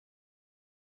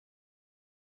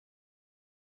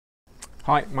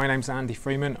Hi, my name's Andy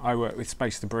Freeman. I work with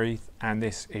Space2Breathe and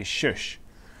this is Sshhh.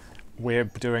 We're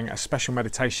doing a special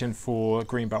meditation for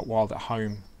Greenbelt Wild at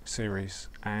Home series,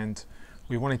 and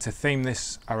we wanted to theme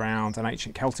this around an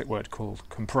ancient Celtic word called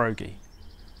cumbrogi.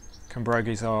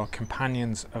 Cumbrogis are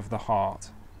companions of the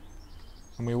heart,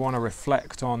 and we want to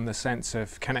reflect on the sense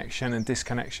of connection and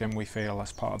disconnection we feel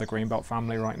as part of the Greenbelt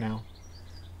family right now.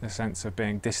 The sense of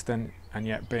being distant and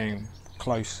yet being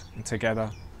close and together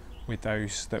with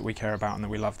those that we care about and that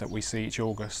we love, that we see each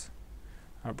August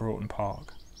at Broughton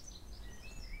Park.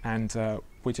 And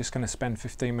we're just going to spend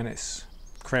 15 minutes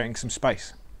creating some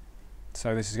space.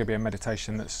 So this is going to be a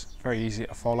meditation that's very easy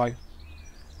to follow.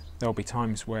 There'll be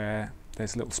times where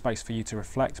there's a little space for you to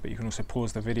reflect, but you can also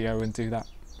pause the video and do that.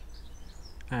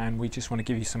 And we just want to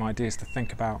give you some ideas to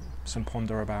think about, to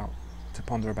ponder about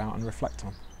and reflect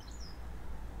on.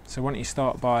 So why don't you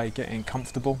start by getting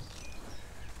comfortable.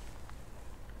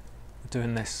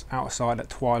 Doing this outside at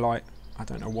twilight. I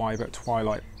don't know why, but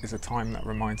twilight is a time that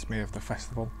reminds me of the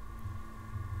festival.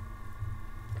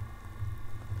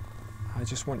 I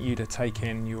just want you to take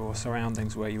in your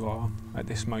surroundings where you are at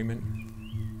this moment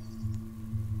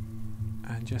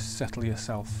and just settle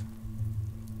yourself.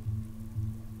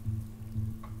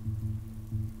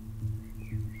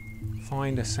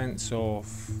 Find a sense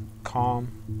of calm,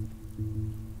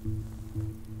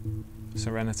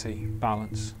 serenity,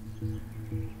 balance,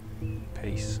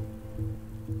 peace.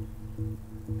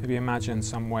 Maybe imagine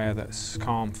somewhere that's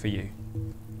calm for you.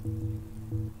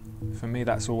 For me,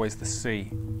 that's always the sea.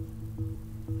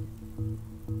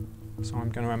 So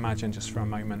I'm going to imagine just for a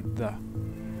moment the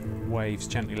waves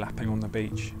gently lapping on the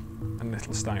beach and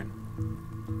Little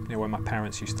Stone, near where my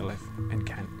parents used to live in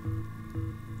Kent.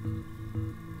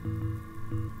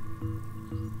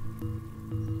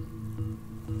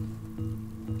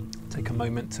 Take a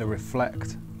moment to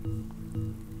reflect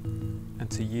and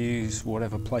to use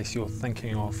whatever place you're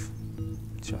thinking of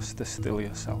just to still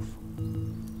yourself.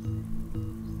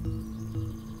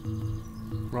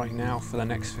 Right now, for the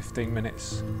next 15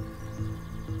 minutes,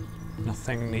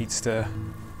 nothing needs to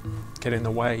get in the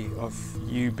way of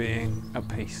you being at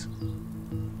peace.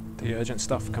 The urgent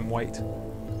stuff can wait.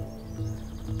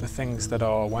 The things that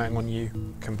are weighing on you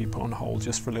can be put on hold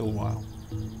just for a little while,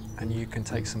 and you can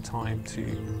take some time to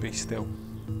be still.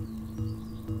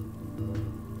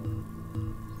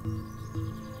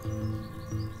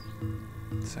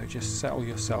 So just settle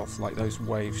yourself like those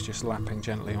waves just lapping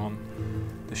gently on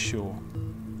the shore.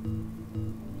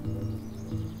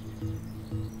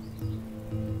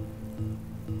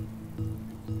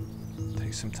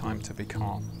 Take some time to be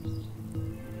calm.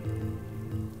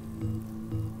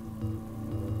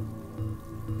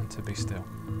 And to be still.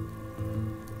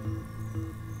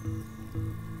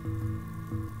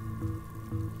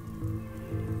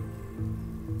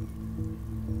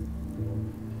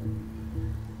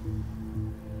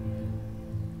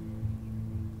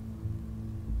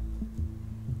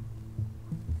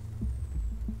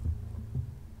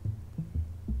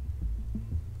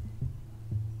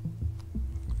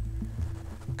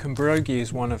 Cumbrogi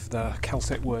is one of the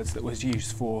Celtic words that was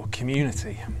used for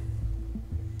community,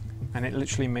 and it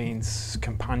literally means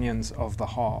companions of the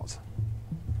heart.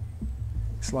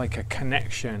 It's like a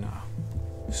connection,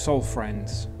 soul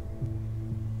friends,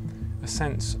 a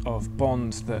sense of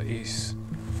bond that is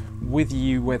with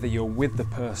you whether you're with the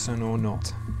person or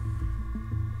not.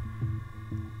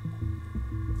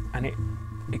 And it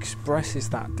expresses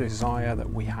that desire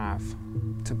that we have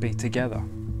to be together.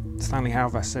 Stanley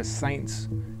Hauer says saints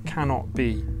cannot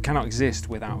exist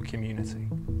without community.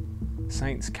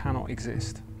 Saints cannot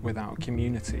exist without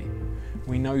community.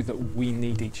 We know that we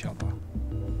need each other.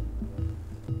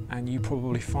 And you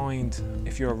probably find,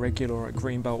 if you're a regular at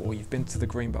Greenbelt or you've been to the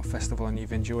Greenbelt Festival and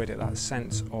you've enjoyed it, that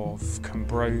sense of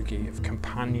cumbrogi, of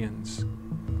companions,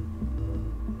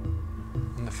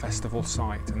 and the festival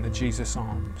site and the Jesus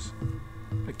Arms,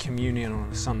 at communion on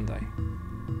a Sunday,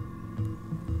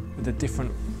 with the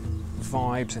different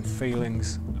vibes and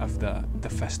feelings of the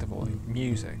festival in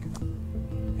music,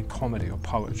 in comedy or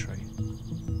poetry,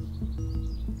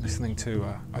 listening to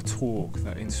a talk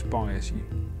that inspires you,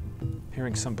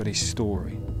 hearing somebody's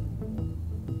story.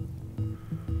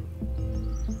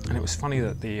 And it was funny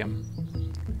that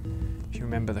if you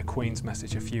remember the Queen's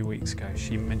message a few weeks ago,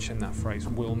 she mentioned that phrase,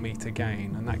 "we'll meet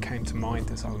again," and that came to mind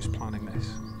as I was planning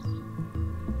this.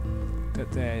 That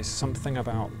there's something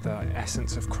about the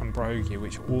essence of cumbrogi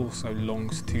which also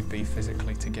longs to be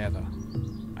physically together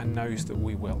and knows that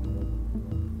we will.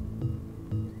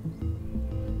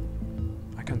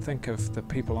 I can think of the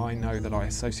people I know that I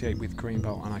associate with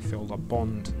Greenbelt, and I feel a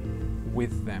bond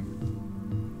with them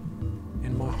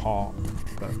in my heart,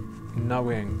 but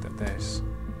knowing that there's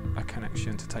a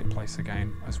connection to take place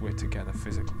again as we're together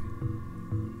physically.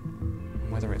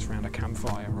 Whether it's around a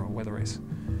campfire or whether it's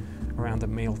around a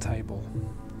meal table,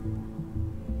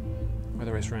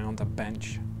 whether it's around a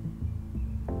bench,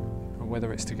 or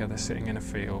whether it's together sitting in a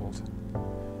field,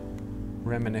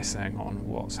 reminiscing on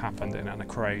what's happened in a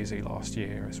crazy last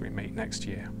year as we meet next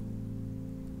year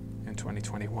in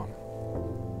 2021.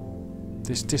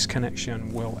 This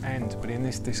disconnection will end, but in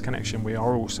this disconnection we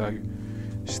are also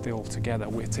still together.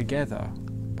 We're together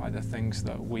by the things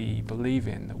that we believe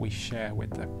in, that we share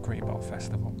with the Greenbelt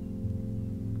Festival.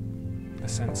 A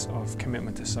sense of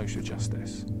commitment to social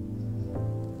justice,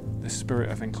 the spirit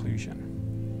of inclusion,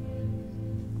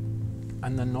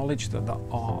 and the knowledge that the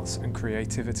arts and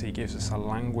creativity gives us a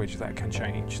language that can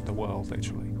change the world,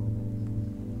 literally.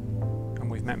 And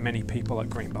we've met many people at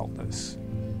Greenbelt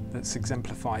that's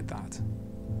exemplified that.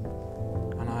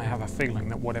 And I have a feeling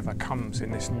that whatever comes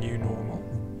in this new normal,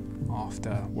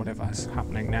 after whatever's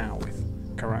happening now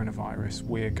with coronavirus,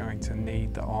 we're going to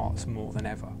need the arts more than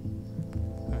ever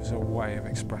as a way of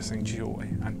expressing joy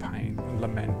and pain and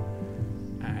lament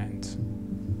and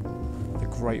the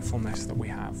gratefulness that we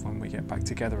have when we get back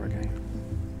together again.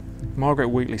 Margaret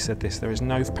Wheatley said this: there is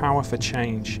no power for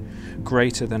change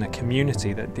greater than a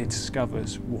community that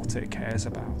discovers what it cares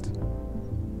about.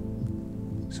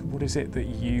 So what is it that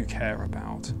you care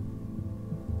about?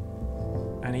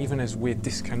 And even as we're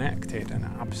disconnected and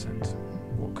absent,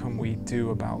 what can we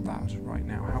do about that right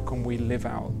now? How can we live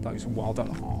out those wild at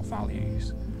heart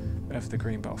values of the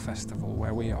Greenbelt Festival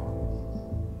where we are?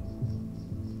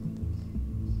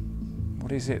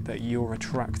 What is it that you're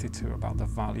attracted to about the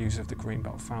values of the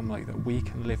Greenbelt family that we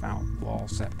can live out while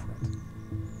separate?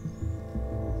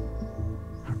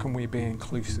 How can we be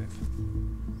inclusive?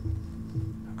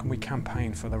 How can we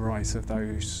campaign for the rights of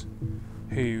those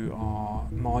who are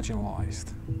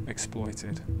marginalised,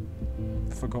 exploited,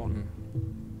 forgotten?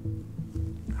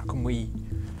 How can we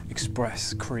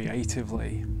express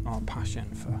creatively our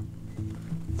passion for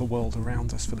the world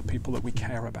around us, for the people that we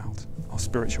care about, our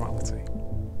spirituality?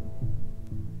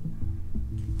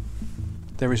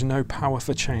 There is no power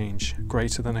for change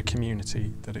greater than a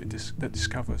community that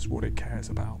discovers what it cares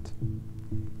about.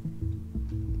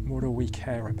 What do we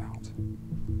care about?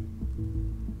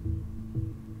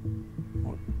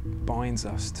 What binds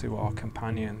us to our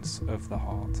companions of the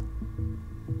heart?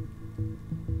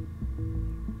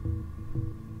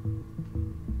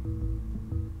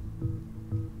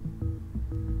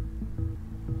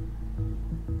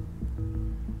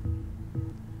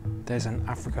 There's an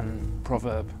African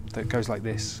proverb that goes like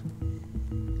this: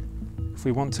 if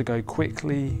we want to go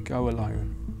quickly, go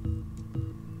alone.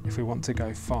 If we want to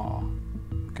go far,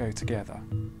 go together.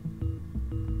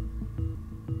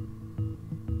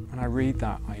 When I read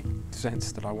that, I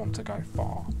sense that I want to go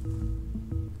far.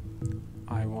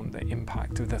 I want the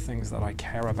impact of the things that I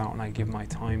care about and I give my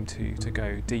time to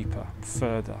go deeper,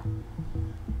 further.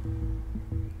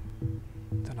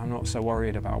 I'm not so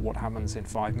worried about what happens in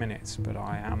 5 minutes, but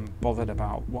I am bothered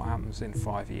about what happens in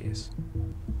 5 years,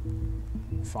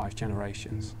 5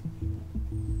 generations.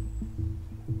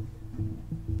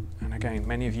 And again,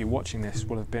 many of you watching this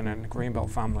will have been in the Greenbelt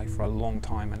family for a long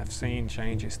time and have seen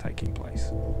changes taking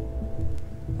place.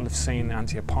 Will have seen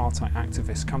anti-apartheid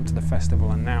activists come to the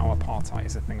festival, and now apartheid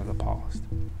is a thing of the past.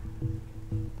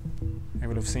 They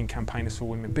will have seen campaigners for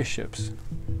women bishops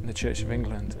in the Church of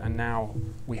England, and now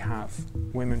we have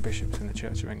women bishops in the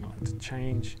Church of England.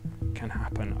 Change can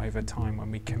happen over time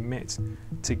when we commit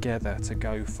together to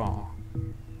go far.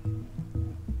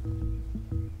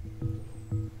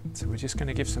 So we're just going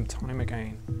to give some time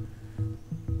again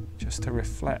just to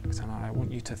reflect, and I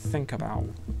want you to think about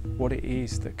what it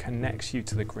is that connects you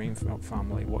to the Greenbelt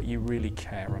family, what you really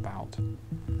care about,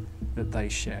 that they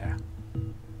share,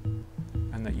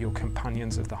 and that your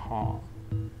companions of the heart,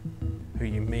 who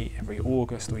you meet every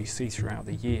August or you see throughout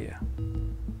the year,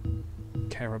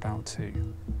 care about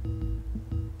too.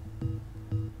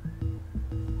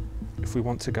 If we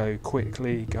want to go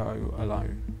quickly, go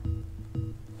alone.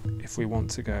 If we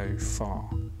want to go far,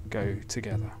 go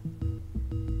together.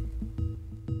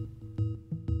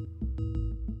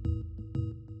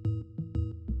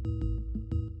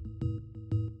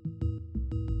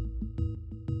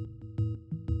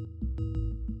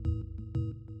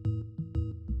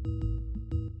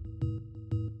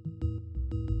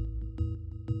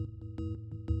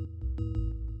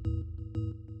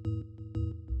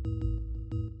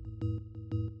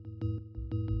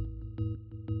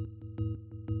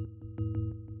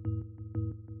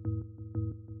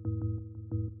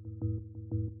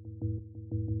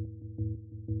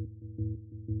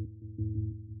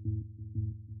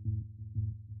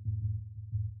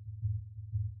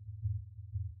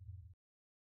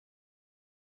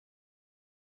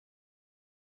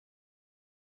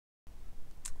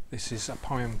 This is a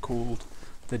poem called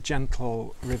The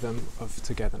Gentle Rhythm of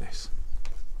Togetherness.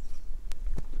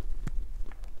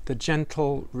 The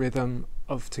gentle rhythm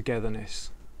of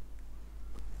togetherness.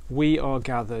 We are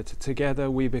gathered, together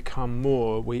we become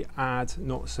more, we add,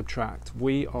 not subtract,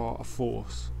 we are a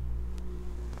force.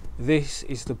 This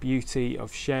is the beauty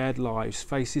of shared lives,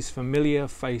 faces familiar,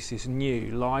 faces new,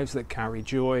 lives that carry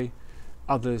joy,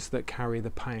 others that carry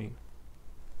the pain.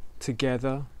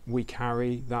 Together we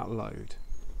carry that load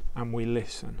and we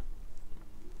listen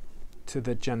to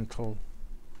the gentle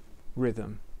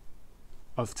rhythm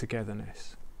of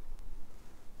togetherness.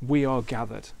 We are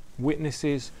gathered,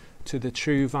 witnesses to the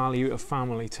true value of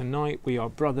family. Tonight we are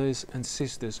brothers and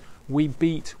sisters. We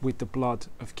beat with the blood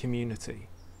of community.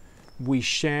 We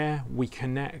share, we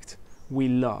connect, we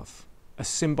love. A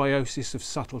symbiosis of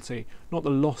subtlety, not the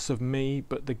loss of me,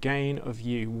 but the gain of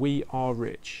you. We are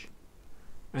rich,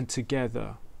 and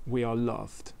together we are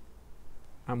loved,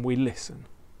 and we listen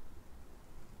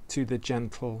to the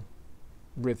gentle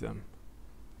rhythm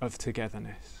of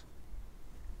togetherness.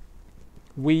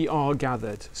 We are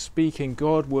gathered, speaking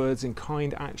God words in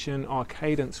kind action. Our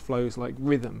cadence flows like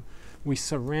rhythm. We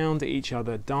surround each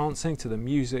other, dancing to the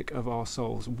music of our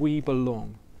souls. We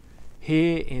belong.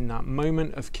 Here in that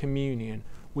moment of communion,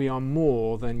 we are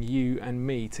more than you and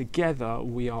me. Together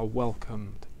we are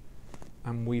welcomed,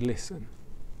 and we listen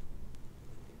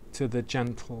to the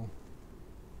gentle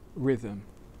rhythm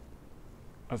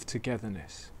of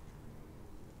togetherness.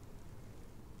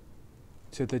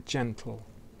 To the gentle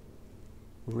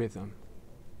rhythm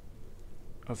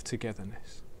of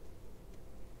togetherness.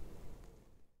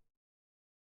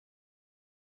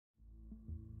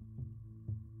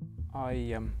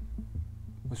 I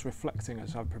was reflecting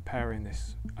as I'm preparing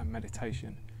this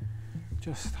meditation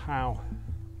just how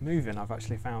moving I've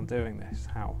actually found doing this,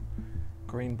 how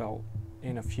Greenbelt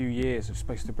in a few years of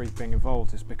Space2Breathe being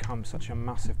involved has become such a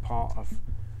massive part of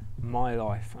my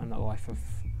life and the life of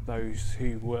those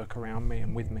who work around me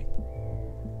and with me.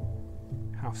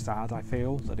 How sad I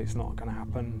feel that it's not going to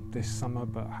happen this summer,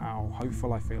 but how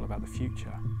hopeful I feel about the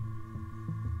future.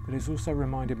 But it's also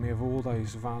reminded me of all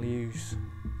those values,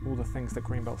 all the things that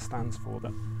Greenbelt stands for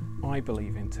that I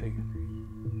believe in too.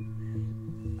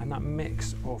 And that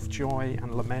mix of joy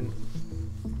and lament,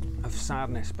 of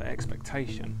sadness but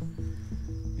expectation,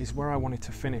 is where I wanted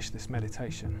to finish this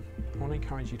meditation. I want to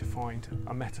encourage you to find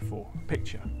a metaphor, a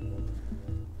picture,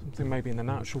 something maybe in the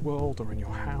natural world or in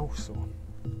your house or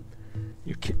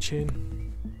your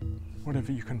kitchen,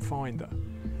 whatever you can find that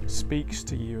speaks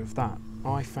to you of that.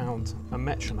 I found a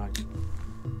metronome,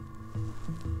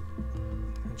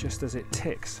 and just as it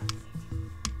ticks,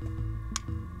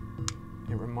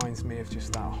 it reminds me of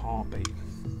just that heartbeat.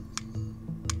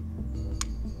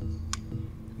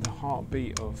 The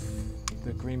heartbeat of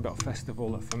the Greenbelt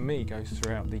Festival that for me goes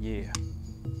throughout the year.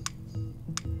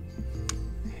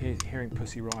 Hearing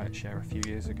Pussy Riot share a few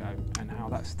years ago and how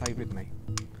that stayed with me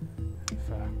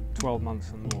for 12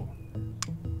 months and more.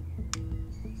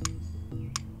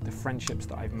 The friendships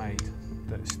that I've made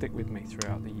that stick with me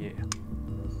throughout the year.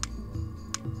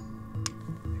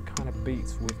 It kind of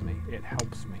beats with me, it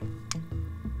helps me.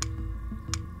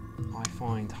 I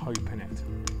find hope in it.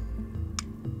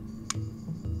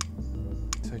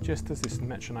 So just as this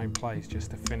metronome plays,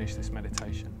 just to finish this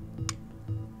meditation,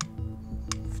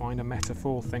 find a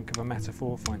metaphor, think of a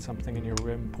metaphor, find something in your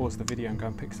room, pause the video and go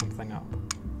and pick something up.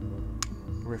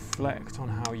 Reflect on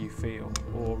how you feel,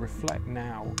 or reflect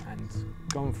now and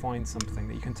go and find something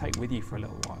that you can take with you for a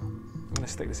little while. I'm going to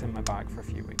stick this in my bag for a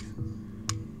few weeks.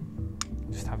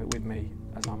 Just have it with me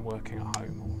as I'm working at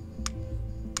home or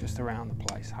just around the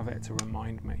place. Have it to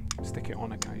remind me. Stick it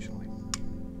on occasionally.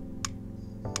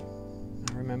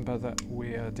 And remember that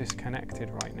we're disconnected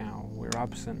right now, we're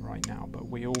absent right now, but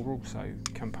we are also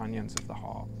companions of the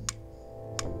heart.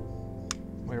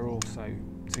 We're also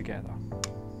together.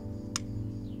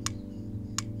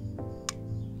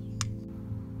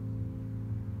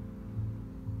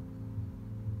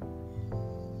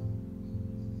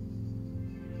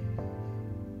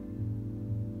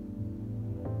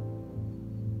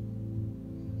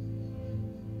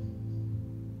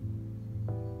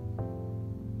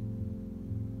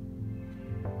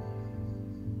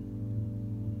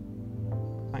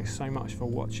 Thanks so much for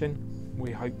watching.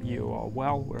 We hope you are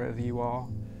well wherever you are,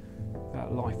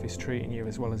 that life is treating you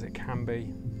as well as it can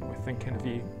be. We're thinking of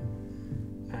you,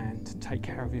 and take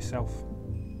care of yourself.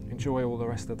 Enjoy all the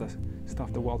rest of the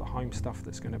stuff, the World at Home stuff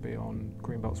that's going to be on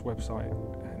Greenbelt's website,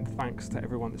 and thanks to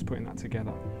everyone that's putting that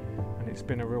together. And it's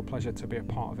been a real pleasure to be a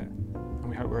part of it, and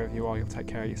we hope wherever you are you'll take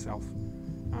care of yourself,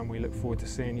 and we look forward to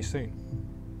seeing you soon.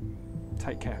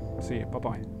 Take care. See you. Bye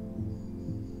bye.